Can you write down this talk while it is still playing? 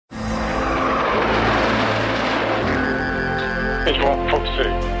Visual Fox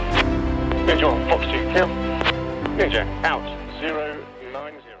 2. Visual Fox 2 kill. Ninja out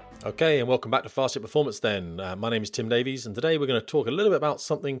 090. Okay, and welcome back to Fastjet Performance then. My name is Tim Davies, and today we're going to talk a little bit about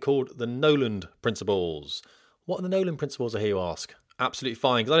something called the Noland Principles. What are the Noland Principles, I hear you ask? Absolutely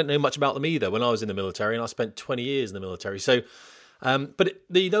fine, because I didn't know much about them either when I was in the military, and I spent 20 years in the military. So,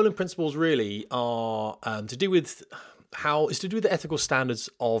 the Noland Principles really are to do with the ethical standards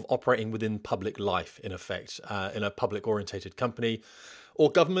of operating within public life, in effect, in a public-orientated company or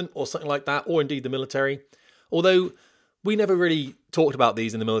government or something like that, or indeed the military. Although we never really talked about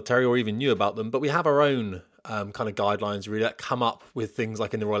these in the military or even knew about them, but we have our own kind of guidelines really that come up with things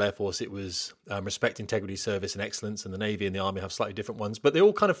like in the Royal Air Force it was respect, integrity, service and excellence, and the Navy and the Army have slightly different ones, but they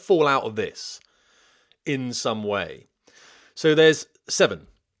all kind of fall out of this in some way. So there's 7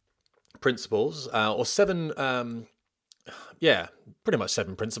 principles, or 7, pretty much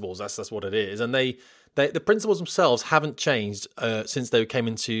 7 principles. That's what it is, and the principles themselves haven't changed since they came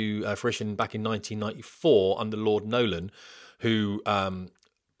into fruition back in 1994 under Lord Nolan, who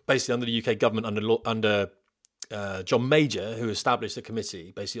basically under the UK government under John Major, who established a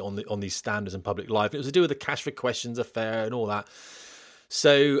committee basically on these standards in public life. It was to do with the Cash for Questions affair and all that.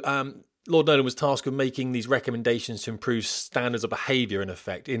 So Lord Nolan was tasked with making these recommendations to improve standards of behaviour in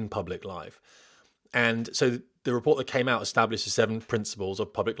effect in public life. And so the report that came out established the 7 principles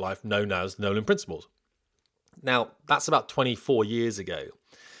of public life known as Nolan Principles. Now, that's about 24 years ago,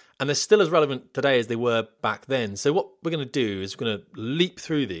 and they're still as relevant today as they were back then. So what we're going to do is we're going to leap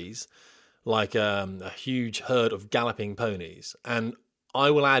through these like a huge herd of galloping ponies, and I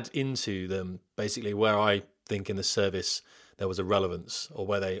will add into them basically where I think in the service there was a relevance,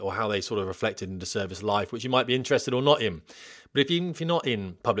 or how they sort of reflected into service life, which you might be interested or not in. But even if you're not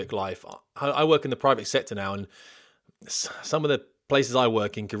in public life, I work in the private sector now, and some of the places I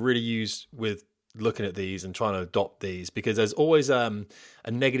work in could really use with looking at these and trying to adopt these, because there's always a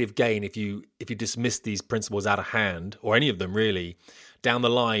negative gain if you dismiss these principles out of hand, or any of them really. Down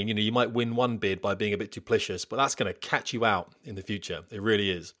the line, you might win one bid by being a bit duplicious, but that's going to catch you out in the future. It really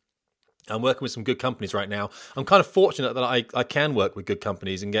is. I'm working with some good companies right now. I'm kind of fortunate that I can work with good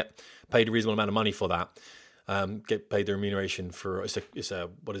companies and get paid a reasonable amount of money for that. Get paid the remuneration for it's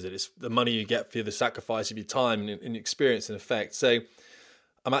the money you get for the sacrifice of your time and experience in effect. So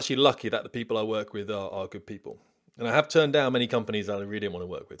I'm actually lucky that the people I work with are good people. And I have turned down many companies that I really didn't want to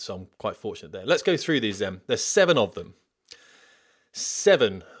work with, so I'm quite fortunate there. Let's go through these then. There's 7 of them.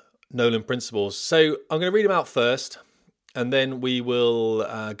 7 Nolan Principles. So I'm going to read them out first, and then we will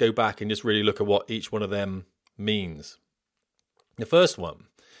go back and just really look at what each one of them means. The first one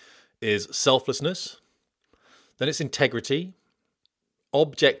is selflessness. Then it's integrity,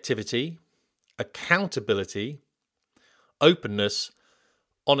 objectivity, accountability, openness,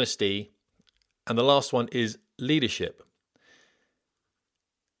 honesty, and the last one is leadership.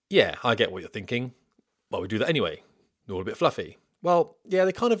 Yeah, I get what you're thinking. Well, we do that anyway. They're all a bit fluffy. Well, yeah,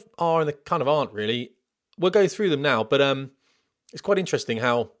 they kind of are and they kind of aren't really. We'll go through them now, but it's quite interesting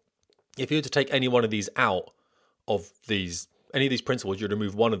how if you were to take any one of these out of any of these principles, you'd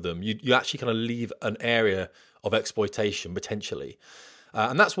remove one of them, you actually kind of leave an area of exploitation potentially.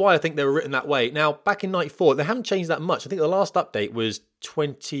 And that's why I think they were written that way. Now, back in 94, they haven't changed that much. I think the last update was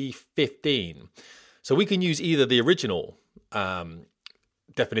 2015. So we can use either the original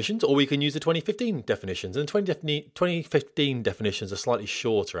definitions, or we can use the 2015 definitions. And the 2015 definitions are slightly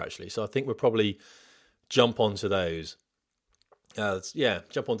shorter, actually. So I think we'll probably jump onto those.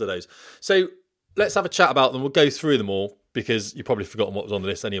 Jump onto those. So let's have a chat about them. We'll go through them all, because you've probably forgotten what was on the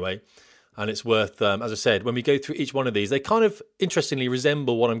list anyway. And it's worth, as I said, when we go through each one of these, they kind of interestingly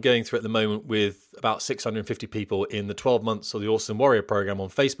resemble what I'm going through at the moment with about 650 people in the 12 months of the Awesome Warrior program on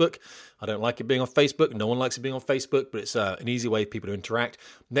Facebook. I don't like it being on Facebook. No one likes it being on Facebook, but it's an easy way for people to interact.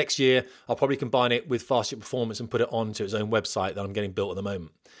 Next year, I'll probably combine it with Fastjet Performance and put it onto its own website that I'm getting built at the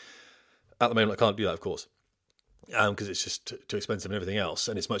moment. At the moment, I can't do that, of course, because it's just too expensive and everything else,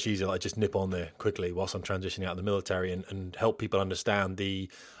 and it's much easier to just nip on there quickly whilst I'm transitioning out of the military and help people understand the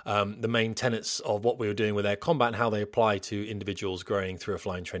main tenets of what we were doing with air combat and how they apply to individuals growing through a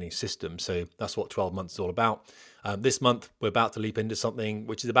flying training system. So that's what 12 months is all about. This month, we're about to leap into something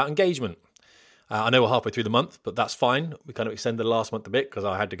which is about engagement. I know we're halfway through the month, but that's fine. We kind of extended the last month a bit because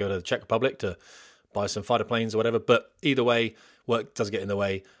I had to go to the Czech Republic to buy some fighter planes or whatever. But either way, work does get in the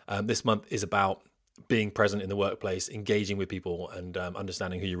way. This month is about being present in the workplace, engaging with people, and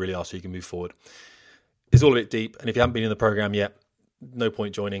understanding who you really are so you can move forward. It's all a bit deep, and if you haven't been in the program yet, no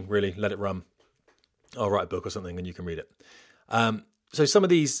point joining, really. Let it run. I'll write a book or something and you can read it. So some of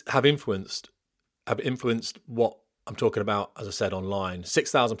these have influenced what I'm talking about, as I said, online.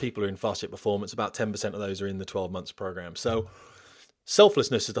 6,000 people are in Fastjet Performance. About 10% of those are in the 12 months program. So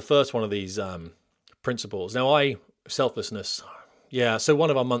selflessness is the first one of these principles. Now, selflessness, yeah. So one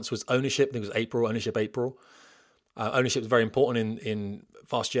of our months was ownership. I think it was April, ownership April. Ownership is very important in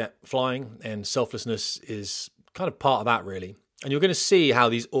fast jet flying, and selflessness is kind of part of that, really. And you're going to see how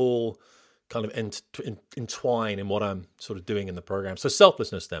these all kind of entwine in what I'm sort of doing in the program. So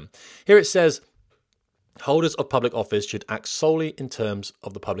selflessness then. Here it says, holders of public office should act solely in terms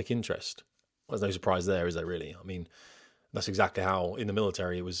of the public interest. Well, there's no surprise there, is there really? I mean, that's exactly how in the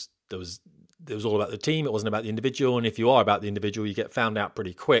military it was all about the team. It wasn't about the individual. And if you are about the individual, you get found out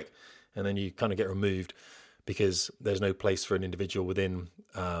pretty quick, and then you kind of get removed because there's no place for an individual within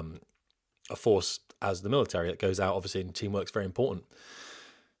a force as the military. It goes out, obviously, and teamwork's very important.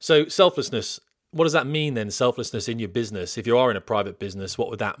 So selflessness, what does that mean then? Selflessness in your business. If you are in a private business, what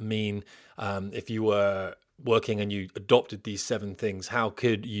would that mean? If you were working and you adopted these 7 things, how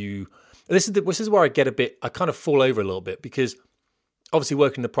could you... This is where I kind of fall over a little bit, because obviously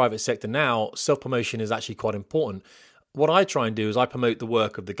working in the private sector now, self-promotion is actually quite important. What I try and do is I promote the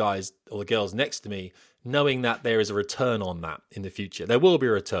work of the guys or the girls next to me, knowing that there is a return on that in the future. There will be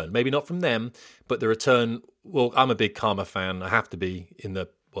a return, maybe not from them, but the return, well, I'm a big karma fan. I have to be in the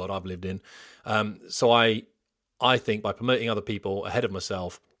world I've lived in. So I think by promoting other people ahead of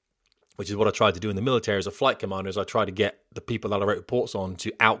myself, which is what I tried to do in the military as a flight commander, is I try to get the people that I wrote reports on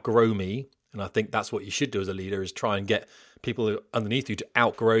to outgrow me. And I think that's what you should do as a leader, is try and get people underneath you to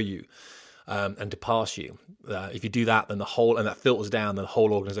outgrow you and to pass you. If you do that, then and that filters down, then the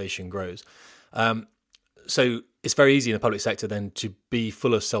whole organization grows. So it's very easy in the public sector then to be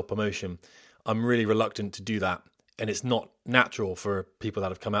full of self-promotion. I'm really reluctant to do that. And it's not natural for people that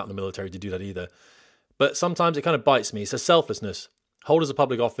have come out in the military to do that either. But sometimes it kind of bites me. So selflessness. Holders of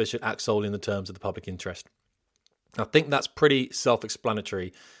public office should act solely in the terms of the public interest. I think that's pretty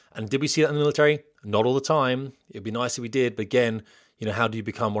self-explanatory. And did we see that in the military? Not all the time. It'd be nice if we did. But again, how do you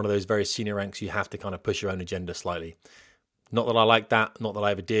become one of those very senior ranks? You have to kind of push your own agenda slightly. Not that I like that. Not that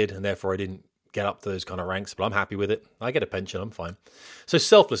I ever did. And therefore I didn't get up to those kind of ranks. But I'm happy with it. I get a pension. I'm fine. So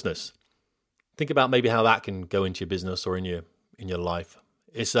selflessness. Think about maybe how that can go into your business or in your life.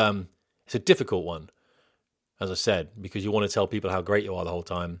 It's a difficult one, as I said, because you want to tell people how great you are the whole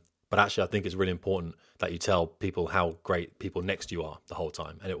time. But actually, I think it's really important that you tell people how great people next to you are the whole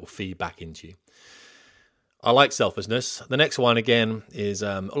time, and it will feed back into you. I like selflessness. The next one, again, is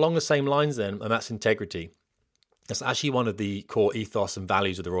along the same lines then, and that's integrity. That's actually one of the core ethos and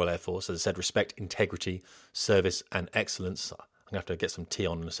values of the Royal Air Force. As I said, respect, integrity, service, and excellence. I'm going to have to get some tea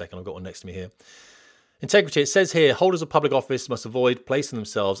on in a second. I've got one next to me here. Integrity, it says here, holders of public office must avoid placing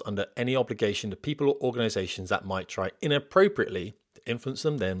themselves under any obligation to people or organisations that might try inappropriately to influence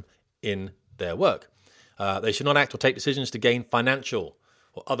them in their work. They should not act or take decisions to gain financial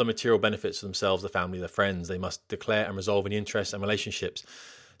or other material benefits for themselves, their family, their friends. They must declare and resolve any interests and relationships.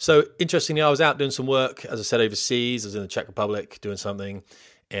 So interestingly, I was out doing some work, as I said, overseas. I was in the Czech Republic doing something,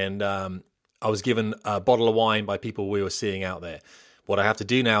 and I was given a bottle of wine by people we were seeing out there. What I have to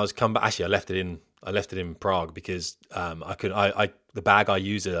do now is come back. Actually, I left it in Prague because the bag I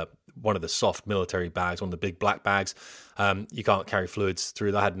use one of the soft military bags, one of the big black bags. You can't carry fluids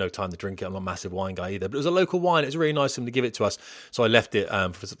through that. I had no time to drink it. I'm not a massive wine guy either. But it was a local wine. It was really nice of them to give it to us. So I left it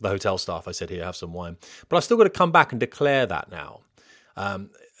for the hotel staff. I said, here, have some wine. But I've still got to come back and declare that now.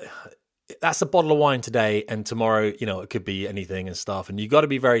 That's a bottle of wine today, and tomorrow, it could be anything and stuff. And you've got to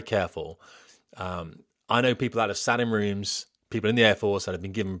be very careful. I know people that have sat in rooms, people in the Air Force that have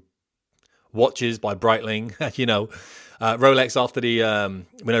been given watches by Breitling, Rolex after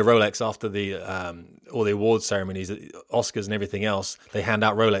all the awards ceremonies, Oscars and everything else. They hand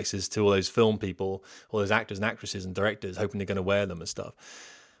out Rolexes to all those film people, all those actors and actresses and directors, hoping they're going to wear them and stuff.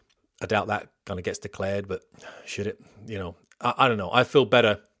 I doubt that kind of gets declared, but should it? I don't know. I feel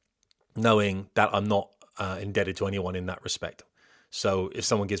better knowing that I'm not indebted to anyone in that respect. So if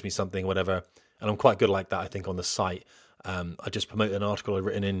someone gives me something, whatever, and I'm quite good like that, I think, on the site. I just promoted an article I've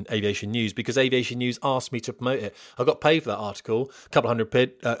written in Aviation News because Aviation News asked me to promote it. I got paid for that article, a couple hundred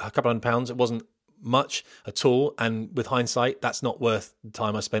 £100. It wasn't much at all, and with hindsight, that's not worth the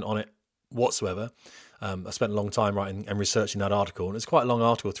time I spent on it whatsoever. I spent a long time writing and researching that article, and it's quite a long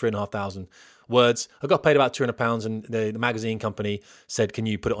article, 3,500 words. I got paid about £200, and the magazine company said, "Can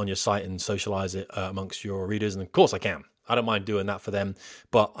you put it on your site and socialise it amongst your readers?" And of course, I can. I don't mind doing that for them,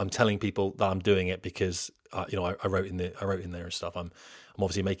 but I'm telling people that I'm doing it because I wrote in there and stuff. I'm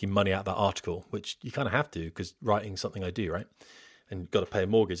obviously making money out of that article, which you kind of have to because writing something I do, right? And you've got to pay a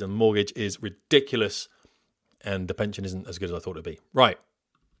mortgage, and the mortgage is ridiculous, and the pension isn't as good as I thought it'd be. Right.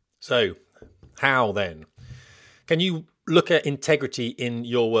 So, how then can you look at integrity in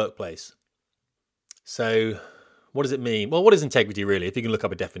your workplace? So, What does it mean? Well, what is integrity really? If you can look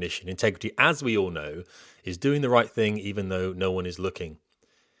up a definition, integrity, as we all know, is doing the right thing even though no one is looking.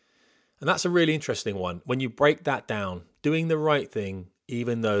 And that's a really interesting one. When you break that down, doing the right thing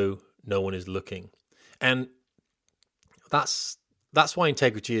even though no one is looking. And that's why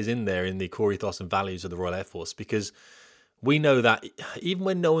integrity is in there in the core ethos and values of the Royal Air Force, because we know that even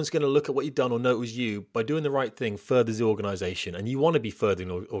when no one's going to look at what you've done or know it was you, by doing the right thing furthers the organisation. And you want to be furthering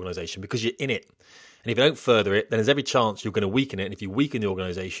the organisation because you're in it. And if you don't further it, then there's every chance you're going to weaken it. And if you weaken the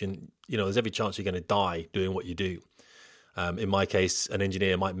organisation, there's every chance you're going to die doing what you do. In my case, an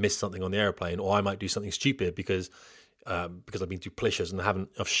engineer might miss something on the airplane, or I might do something stupid because I've been duplicitous and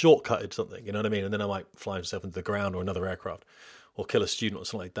I've shortcutted something, you know what I mean? And then I might fly myself into the ground or another aircraft or kill a student or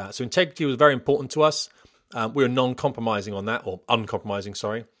something like that. So integrity was very important to us. We were non-compromising on that, or uncompromising,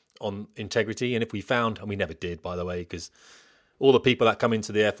 on integrity. And if we found, and we never did, by the way, because all the people that come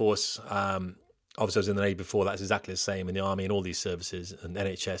into the Air Force, obviously I was in the Navy before, that's exactly the same in the Army and all these services and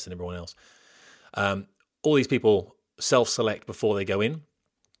NHS and everyone else. All these people self-select before they go in.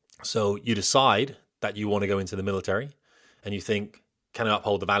 So you decide that you want to go into the military and you think, can I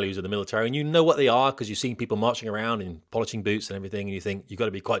uphold the values of the military? And you know what they are because you've seen people marching around in polishing boots and everything, and you think you've got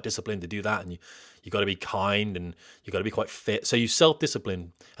to be quite disciplined to do that, and you've got to be kind and you've got to be quite fit. So you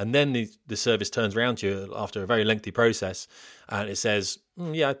self-discipline, and then the service turns around to you after a very lengthy process and it says,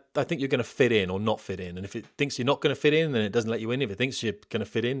 yeah, I think you're going to fit in or not fit in. And if it thinks you're not going to fit in, then it doesn't let you in. If it thinks you're going to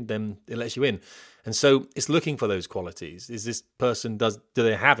fit in, then it lets you in. And so it's looking for those qualities. Is this person, do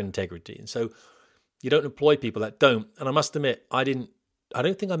they have integrity? And so you don't employ people that don't. And I must admit, I don't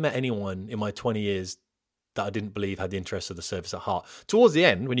think I met anyone in my 20 years that I didn't believe had the interests of the service at heart. Towards the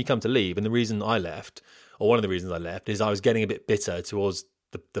end, when you come to leave, and the reason I left, or one of the reasons I left, is I was getting a bit bitter towards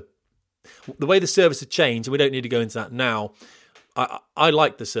the way the service had changed, and we don't need to go into that now. I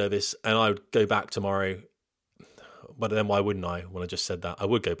liked the service, and I would go back tomorrow. But then why wouldn't I? When I just said that, I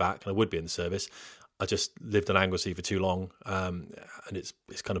would go back, and I would be in the service. I just lived in Anglesey for too long, and it's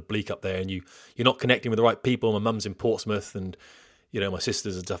kind of bleak up there, and you're not connecting with the right people. My mum's in Portsmouth, and my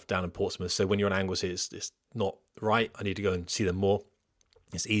sisters and stuff down in Portsmouth. So when you're in Anglesey, it's not right. I need to go and see them more.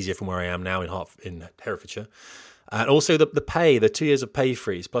 It's easier from where I am now in Herefordshire. And also the pay, the 2 years of pay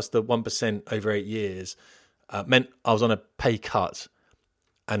freeze plus the 1% over 8 years meant I was on a pay cut.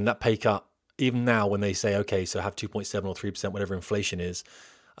 And that pay cut, even now when they say, okay, so have 2.7 or 3%, whatever inflation is,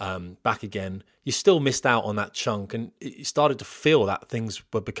 back again, you still missed out on that chunk. And you started to feel that things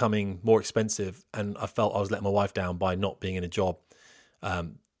were becoming more expensive. And I felt I was letting my wife down by not being in a job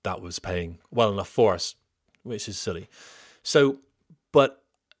that was paying well enough for us, which is silly. So, but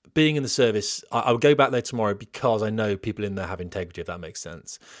being in the service, I would go back there tomorrow because I know people in there have integrity, if that makes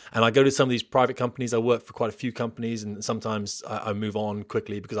sense. And I go to some of these private companies. I work for quite a few companies, and sometimes I move on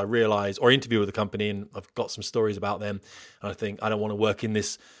quickly because I realize, or interview with a company, and I've got some stories about them. And I think I don't want to work in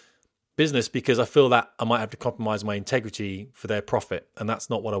this business because I feel that I might have to compromise my integrity for their profit. And that's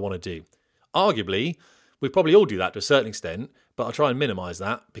not what I want to do. Arguably, we probably all do that to a certain extent, but I try and minimize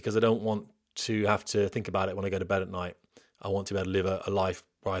that because I don't want to have to think about it when I go to bed at night. I want to be able to live a life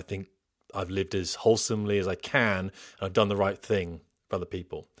where I think I've lived as wholesomely as I can and I've done the right thing for other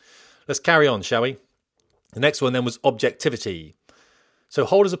people. Let's carry on, shall we? The next one then was objectivity. So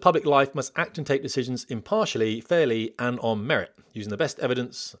holders of public life must act and take decisions impartially, fairly, and on merit, using the best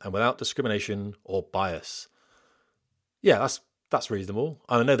evidence and without discrimination or bias. Yeah, that's reasonable.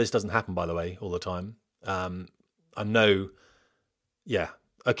 And I know this doesn't happen, by the way, all the time. I know, yeah.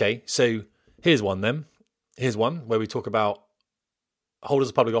 Okay, so here's one then. Here's one where we talk about holders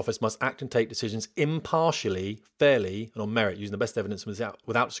of public office must act and take decisions impartially, fairly, and on merit, using the best evidence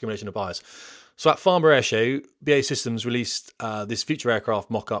without discrimination or bias. So at Farnborough Airshow, BAE Systems released this future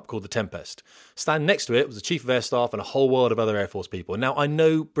aircraft mock-up called the Tempest. Standing next to it was the Chief of Air Staff and a whole world of other Air Force people. Now, I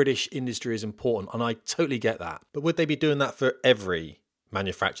know British industry is important, and I totally get that. But would they be doing that for every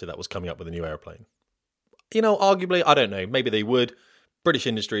manufacturer that was coming up with a new airplane? Arguably, I don't know. Maybe they would. British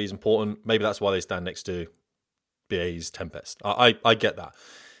industry is important. Maybe that's why they stand next to BAE's Tempest. I get that.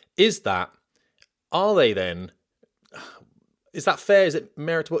 Is that fair? Is it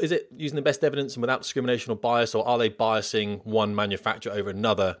meritable? Is it using the best evidence and without discrimination or bias, or are they biasing one manufacturer over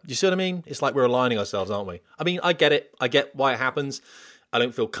another? You see what I mean? It's like we're aligning ourselves, aren't we? I mean, I get it. I get why it happens. I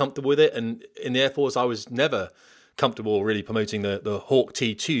don't feel comfortable with it. And in the Air Force, I was never comfortable really promoting the Hawk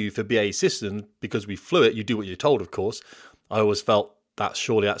T2 for BAE Systems because we flew it. You do what you're told, of course. I always felt that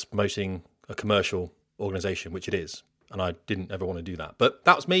surely that's promoting a commercial organisation, which it is. And I didn't ever want to do that. But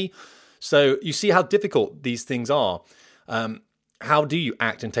that was me. So you see how difficult these things are. How do you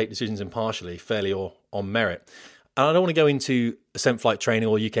act and take decisions impartially, fairly, or on merit? And I don't want to go into ascent flight training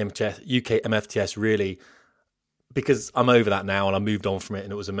or UK MFTS really, because I'm over that now and I moved on from it,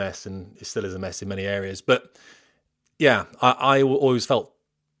 and it was a mess, and it still is a mess in many areas. But yeah, I always felt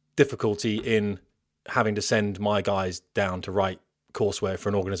difficulty in having to send my guys down to write courseware for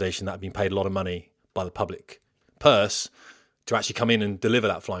an organisation that had been paid a lot of money by the public purse to actually come in and deliver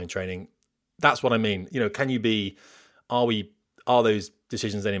that flying training. That's what I mean. Can you be? Are those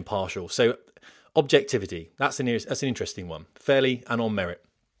decisions then impartial? So objectivity. That's an interesting one. Fairly and on merit.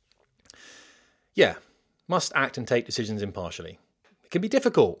 Yeah, must act and take decisions impartially. It can be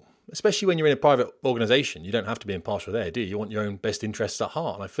difficult, especially when you're in a private organisation. You don't have to be impartial there, do you? You want your own best interests at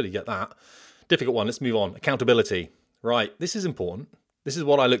heart, and I fully get that. Difficult one. Let's move on. Accountability. Right, this is important. This is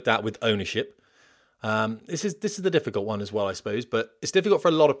what I looked at with ownership. This is the difficult one as well, I suppose, but it's difficult for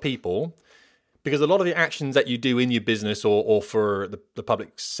a lot of people because a lot of the actions that you do in your business or for the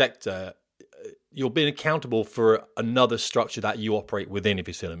public sector, you're being accountable for another structure that you operate within, if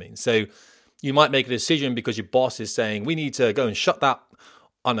you see what I mean. So you might make a decision because your boss is saying, we need to go and shut that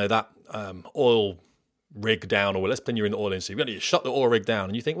oil rig down, or let's pretend you're in the oil industry. We're going to shut the oil rig down.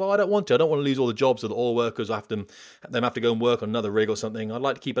 And you think, well, I don't want to. I don't want to lose all the jobs of the oil workers. I have them have to go and work on another rig or something. I'd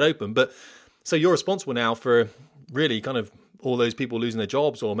like to keep it open. But so you're responsible now for really kind of all those people losing their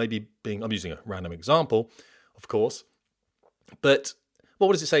jobs, or maybe I'm using a random example, of course. But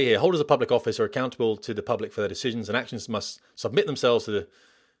what does it say here? Holders of public office are accountable to the public for their decisions and actions, must submit themselves to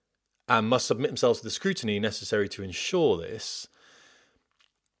the scrutiny necessary to ensure this.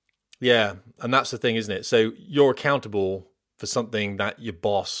 Yeah, and that's the thing, isn't it? So you're accountable for something that your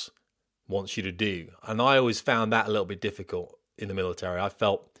boss wants you to do. And I always found that a little bit difficult in the military. I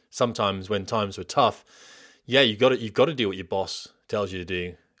felt sometimes when times were tough, yeah, you've got to do what your boss tells you to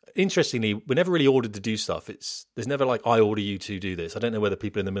do. Interestingly, we're never really ordered to do stuff. There's never like, I order you to do this. I don't know whether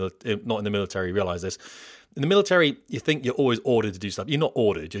people not in the military realize this. In the military, you think you're always ordered to do stuff. You're not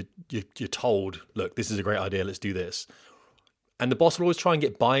ordered. You're told, look, this is a great idea. Let's do this. And the boss will always try and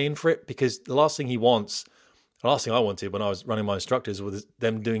get buy-in for it, because the last thing I wanted when I was running my instructors was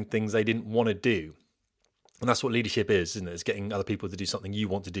them doing things they didn't want to do. And that's what leadership is, isn't it? It's getting other people to do something you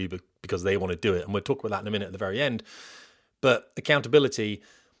want to do because they want to do it. And we'll talk about that in a minute at the very end. But accountability,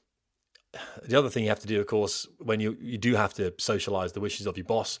 the other thing you have to do, of course, when you do have to socialize the wishes of your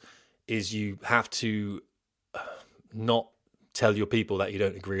boss, is you have to not tell your people that you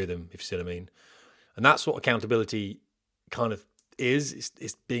don't agree with them, if you see what I mean. And that's what accountability kind of is.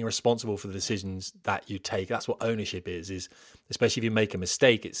 It's being responsible for the decisions that you take. That's what ownership is especially if you make a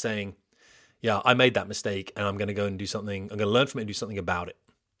mistake, it's saying, yeah, I made that mistake and I'm going to go and do something. I'm going to learn from it and do something about it.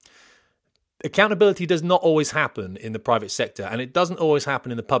 Accountability does not always happen in the private sector, and it doesn't always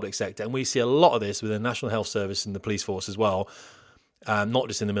happen in the public sector. And we see a lot of this with the National Health Service and the police force as well, not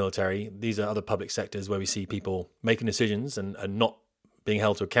just in the military. These are other public sectors where we see people making decisions and not being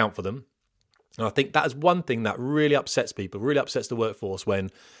held to account for them. And I think that is one thing that really upsets people, really upsets the workforce, when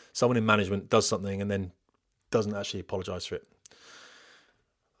someone in management does something and then doesn't actually apologise for it.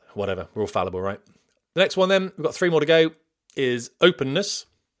 Whatever, we're all fallible, right? The next one then, we've got 3 more to go, is openness.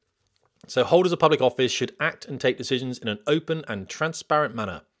 So holders of public office should act and take decisions in an open and transparent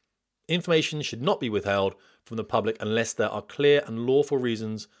manner. Information should not be withheld from the public unless there are clear and lawful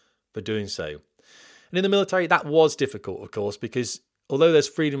reasons for doing so. And in the military, that was difficult, of course, because although there's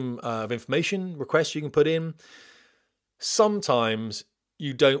freedom of information requests you can put in, sometimes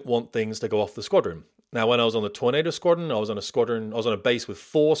you don't want things to go off the squadron. Now, when I was on the Tornado Squadron, I was on a base with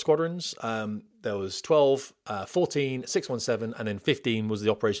 4 squadrons. There was 12, 14, 617, and then 15 was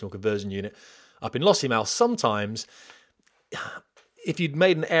the operational conversion unit up in Lossiemouth. Sometimes, if you'd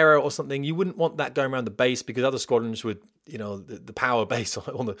made an error or something, you wouldn't want that going around the base, because other squadrons would, the power base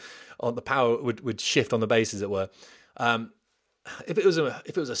on the power would shift on the base, as it were. If it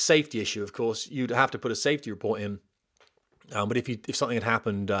was a safety issue, of course, you'd have to put a safety report in. But if something had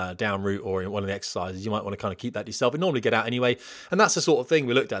happened down route or in one of the exercises, you might want to kind of keep that to yourself. It normally get out anyway. And that's the sort of thing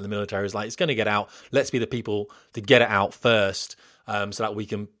we looked at in the military, is like, it's going to get out. Let's be the people to get it out first, so that we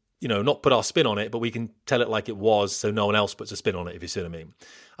can, not put our spin on it, but we can tell it like it was, so no one else puts a spin on it, if you see what I mean.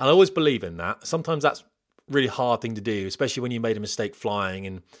 And I always believe in that. Sometimes that's a really hard thing to do, especially when you made a mistake flying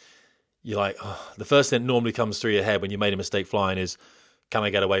and you're like, the first thing that normally comes through your head when you made a mistake flying is, can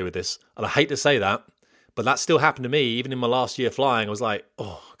I get away with this? And I hate to say that, but that still happened to me. Even in my last year flying, I was like,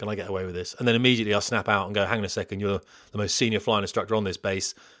 can I get away with this? And then immediately I snap out and go, hang on a second, you're the most senior flying instructor on this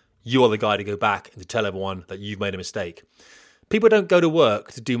base. You are the guy to go back and to tell everyone that you've made a mistake. People don't go to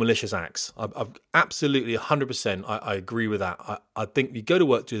work to do malicious acts. I've absolutely 100%, I agree with that. I think you go to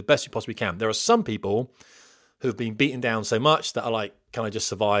work to do the best you possibly can. There are some people who've been beaten down so much that are like, can I just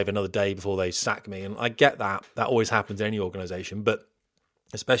survive another day before they sack me? And I get that. That always happens in any organisation. But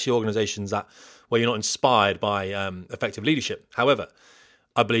especially organizations where you're not inspired by effective leadership. However,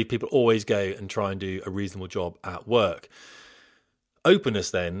 I believe people always go and try and do a reasonable job at work. Openness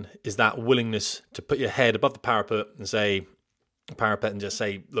then is that willingness to put your head above the parapet and just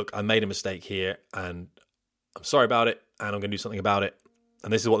say, look, I made a mistake here and I'm sorry about it and I'm going to do something about it.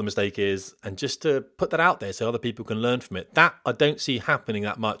 And this is what the mistake is. And just to put that out there so other people can learn from it. That I don't see happening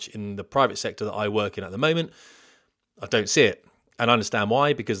that much in the private sector that I work in at the moment. I don't see it. And I understand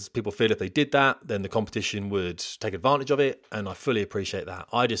why, because people feel if they did that, then the competition would take advantage of it. And I fully appreciate that.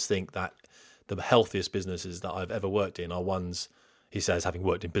 I just think that the healthiest businesses that I've ever worked in are ones, he says, having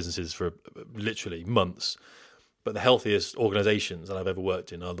worked in businesses for literally months, but the healthiest organizations that I've ever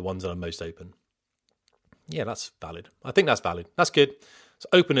worked in are the ones that are most open. Yeah, that's valid. I think that's valid. That's good. So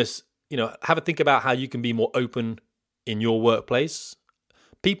openness, have a think about how you can be more open in your workplace.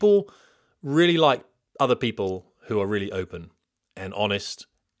 People really like other people who are really open and honest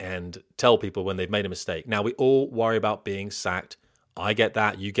and tell people when they've made a mistake. Now, we all worry about being sacked. I get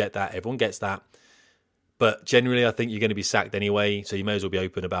that. You get that. Everyone gets that. But generally, I think you're going to be sacked anyway, so you may as well be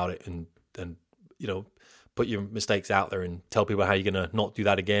open about it and put your mistakes out there and tell people how you're going to not do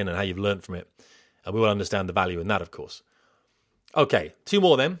that again and how you've learned from it. And we will understand the value in that, of course. Okay, 2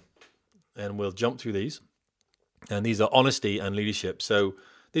 more then, and we'll jump through these. And these are honesty and leadership. So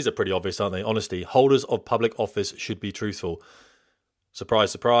these are pretty obvious, aren't they? Honesty. Holders of public office should be truthful.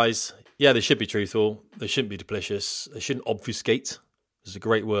 Surprise, surprise. Yeah, they should be truthful. They shouldn't be duplicitous. They shouldn't obfuscate. It's a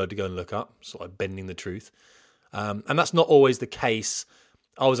great word to go and look up, sort of bending the truth. And that's not always the case.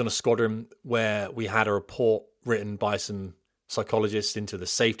 I was on a squadron where we had a report written by some psychologists into the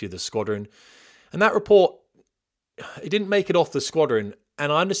safety of the squadron. And that report, it didn't make it off the squadron.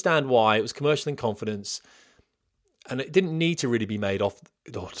 And I understand why. It was commercial in confidence. And it didn't need to really be made off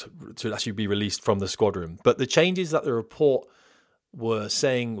to actually be released from the squadron. But the changes that the report were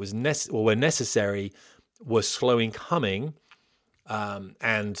saying were necessary were slow in coming.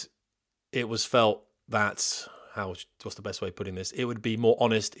 And it was felt that, what's the best way of putting this? It would be more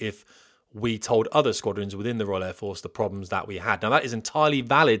honest if we told other squadrons within the Royal Air Force the problems that we had. Now, that is entirely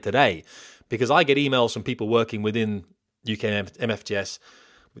valid today because I get emails from people working within UK MFTS,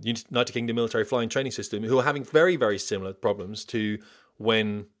 with United Kingdom Military Flying Training System, who are having very, very similar problems to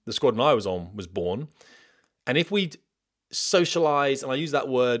when the squadron I was on was born. And if we socialise, and I use that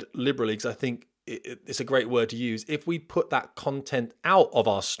word liberally because I think it's a great word to use, if we put that content out of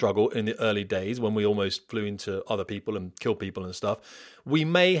our struggle in the early days when we almost flew into other people and killed people and stuff, we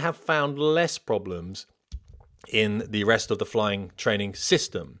may have found less problems in the rest of the flying training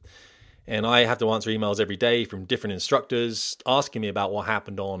system. And I have to answer emails every day from different instructors asking me about what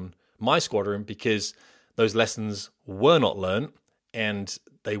happened on my squadron because those lessons were not learned and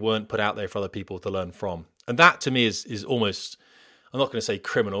they weren't put out there for other people to learn from. And that to me is almost, I'm not going to say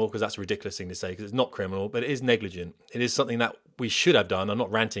criminal because that's a ridiculous thing to say because it's not criminal, but it is negligent. It is something that we should have done. I'm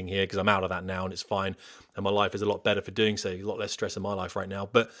not ranting here because I'm out of that now and it's fine. And my life is a lot better for doing so. There's a lot less stress in my life right now.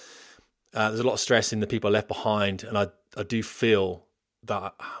 But there's a lot of stress in the people left behind. And I do feel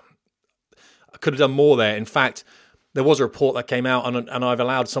that I could have done more there. In fact, there was a report that came out and I've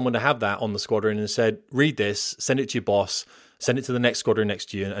allowed someone to have that on the squadron and said, read this, send it to your boss, send it to the next squadron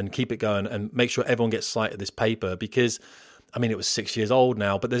next to you and keep it going and make sure everyone gets sight of this paper because, I mean, it was 6 years old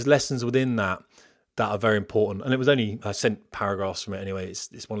now, but there's lessons within that are very important. And it was only, I sent paragraphs from it anyway.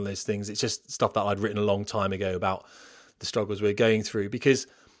 It's one of those things. It's just stuff that I'd written a long time ago about the struggles we're going through because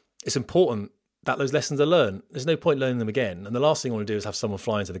it's important that those lessons are learned. There's no point learning them again. And the last thing I want to do is have someone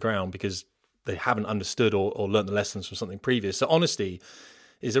fly into the ground because they haven't understood or learned the lessons from something previous. So honesty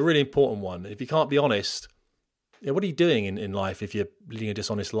is a really important one. If you can't be honest, what are you doing in life if you're leading a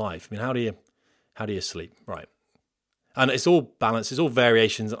dishonest life? I mean, how do you sleep? Right. And it's all balance. It's all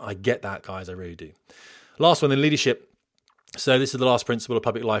variations. I get that, guys. I really do. Last one, then leadership. So this is the last principle of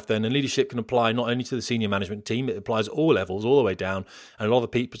public life then. And leadership can apply not only to the senior management team, it applies at all levels, all the way down. And a lot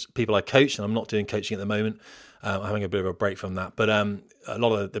of the people I coach, and I'm not doing coaching at the moment, I'm having a bit of a break from that. But a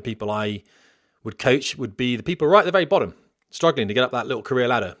lot of the people I would coach would be the people right at the very bottom, struggling to get up that little career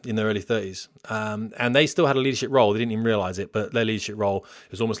ladder in their early 30s. And they still had a leadership role. They didn't even realize it, but their leadership role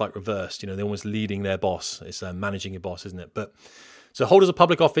was almost like reversed. They're almost leading their boss. It's managing your boss, isn't it? But so holders of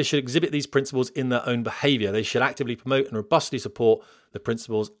public office should exhibit these principles in their own behavior. They should actively promote and robustly support the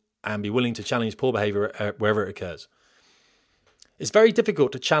principles and be willing to challenge poor behavior wherever it occurs. It's very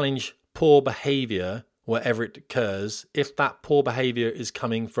difficult to challenge poor behavior wherever it occurs if that poor behavior is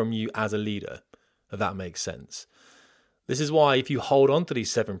coming from you as a leader, if that makes sense. This is why if you hold on to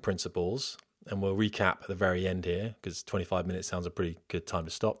these 7 principles, and we'll recap at the very end here, because 25 minutes sounds a pretty good time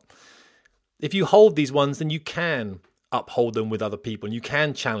to stop. If you hold these ones, then you can uphold them with other people, and you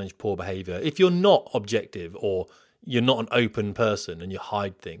can challenge poor behavior. If you're not objective or you're not an open person and you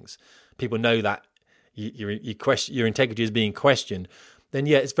hide things, people know that your integrity is being questioned, then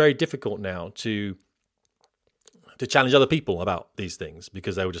yeah, it's very difficult now to challenge other people about these things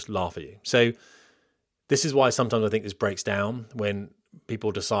because they will just laugh at you. So this is why sometimes I think this breaks down when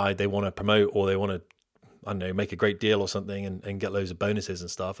people decide they want to promote or they want to, I don't know, make a great deal or something and get loads of bonuses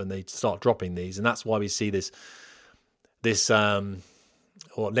and stuff, and they start dropping these. And that's why we see this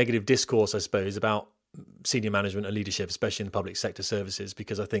or negative discourse, I suppose, about senior management and leadership, especially in the public sector services,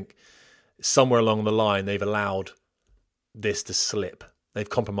 because I think somewhere along the line they've allowed this to slip. They've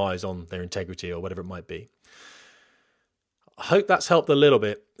compromised on their integrity or whatever it might be. I hope that's helped a little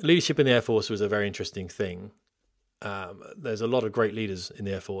bit. Leadership in the Air Force was a very interesting thing. There's a lot of great leaders in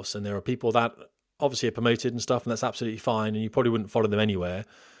the Air Force, and there are people that obviously are promoted and stuff, and that's absolutely fine, and you probably wouldn't follow them anywhere,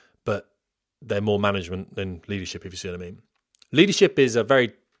 but they're more management than leadership, if you see what I mean. Leadership is a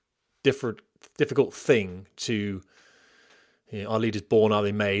very difficult thing to, are leaders born, are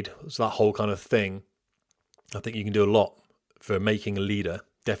they made? It's that whole kind of thing. I think you can do a lot for making a leader,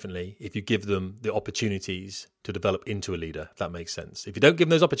 definitely, if you give them the opportunities to develop into a leader, if that makes sense. If you don't give them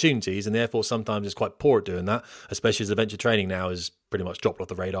those opportunities, and the Air Force sometimes is quite poor at doing that, especially as adventure training now is pretty much dropped off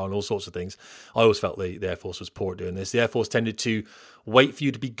the radar and all sorts of things. I always felt the Air Force was poor at doing this. The Air Force tended to wait for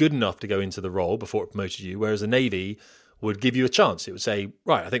you to be good enough to go into the role before it promoted you, whereas the Navy would give you a chance. It would say,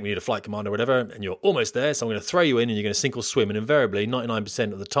 right, I think we need a flight commander or whatever, and you're almost there, so I'm going to throw you in and you're going to sink or swim. And invariably,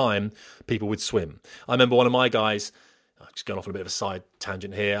 99% of the time, people would swim. I remember one of my guys, just going off on a bit of a side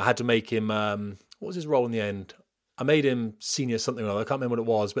tangent here, I had to make him, what was his role in the end? I made him senior something or other, I can't remember what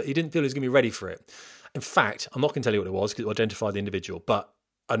it was, but he didn't feel he was going to be ready for it. In fact, I'm not going to tell you what it was because it will identify the individual, but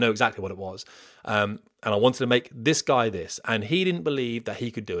I know exactly what it was. And I wanted to make this guy this, and he didn't believe that he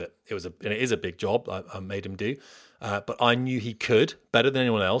could do it. And it is a big job I made him do. But I knew he could better than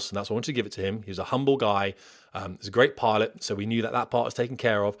anyone else, and that's why I wanted to give it to him. He was a humble guy. He's a great pilot, so we knew that part was taken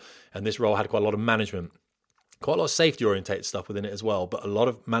care of, and this role had quite a lot of management, quite a lot of safety-orientated stuff within it as well, but a lot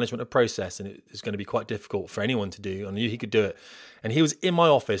of management of process, and it was going to be quite difficult for anyone to do. I knew he could do it, and he was in my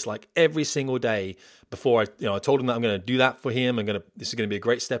office like every single day before I told him that I'm going to do that for him. This is going to be a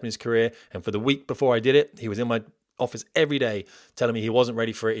great step in his career, and for the week before I did it, he was in my office every day telling me he wasn't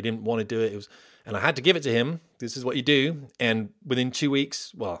ready for it, he didn't want to do it. And I had to give it to him. This is what you do. And within 2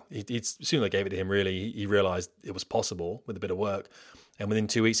 weeks, well, as soon as I gave it to him, really, he realized it was possible with a bit of work. And within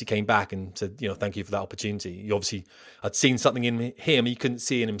 2 weeks, he came back and said, thank you for that opportunity. I'd seen something in him he couldn't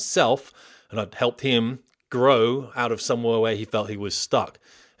see in himself, and I'd helped him grow out of somewhere where he felt he was stuck.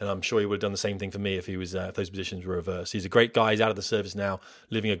 And I'm sure he would have done the same thing for me if those positions were reversed. He's a great guy. He's out of the service now,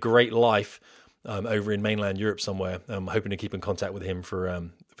 living a great life over in mainland Europe somewhere. I'm hoping to keep in contact with him for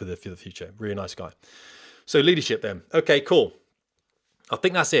the future. Really nice guy. So leadership then. Okay, cool. I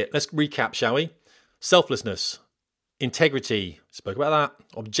think that's it. Let's recap, shall we? Selflessness, integrity, spoke about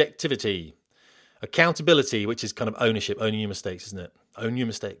that. Objectivity, accountability, which is kind of ownership, owning your mistakes, isn't it? Own your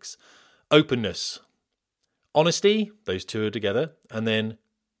mistakes. Openness, honesty, those two are together, and then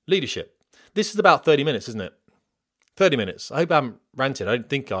leadership. This is about 30 minutes, isn't it? 30 minutes. I hope I haven't ranted. I don't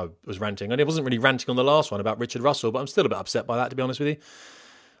think I was ranting. And I wasn't really ranting on the last one about Richard Russell, but I'm still a bit upset by that, to be honest with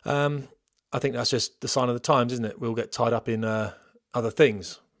you. I think that's just the sign of the times, isn't it? We'll get tied up in other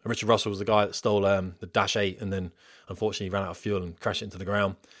things. And Richard Russell was the guy that stole the Dash 8 and then unfortunately ran out of fuel and crashed it into the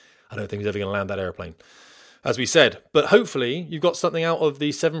ground. I don't think he's ever going to land that airplane, as we said. But hopefully you've got something out of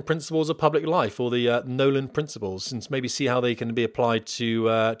the 7 principles of public life, or the Nolan principles, and maybe see how they can be applied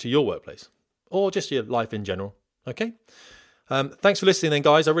to your workplace or just your life in general. Okay. Thanks for listening then,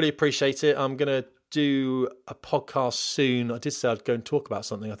 guys. I really appreciate it. I'm going to do a podcast soon. I did say I'd go and talk about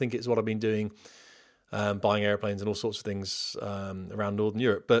something. I think it's what I've been doing, buying airplanes and all sorts of things around Northern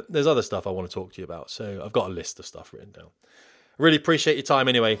Europe. But there's other stuff I want to talk to you about. So I've got a list of stuff written down. I really appreciate your time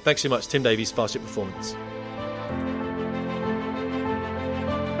anyway. Thanks so much. Tim Davies, Fast Ship Performance.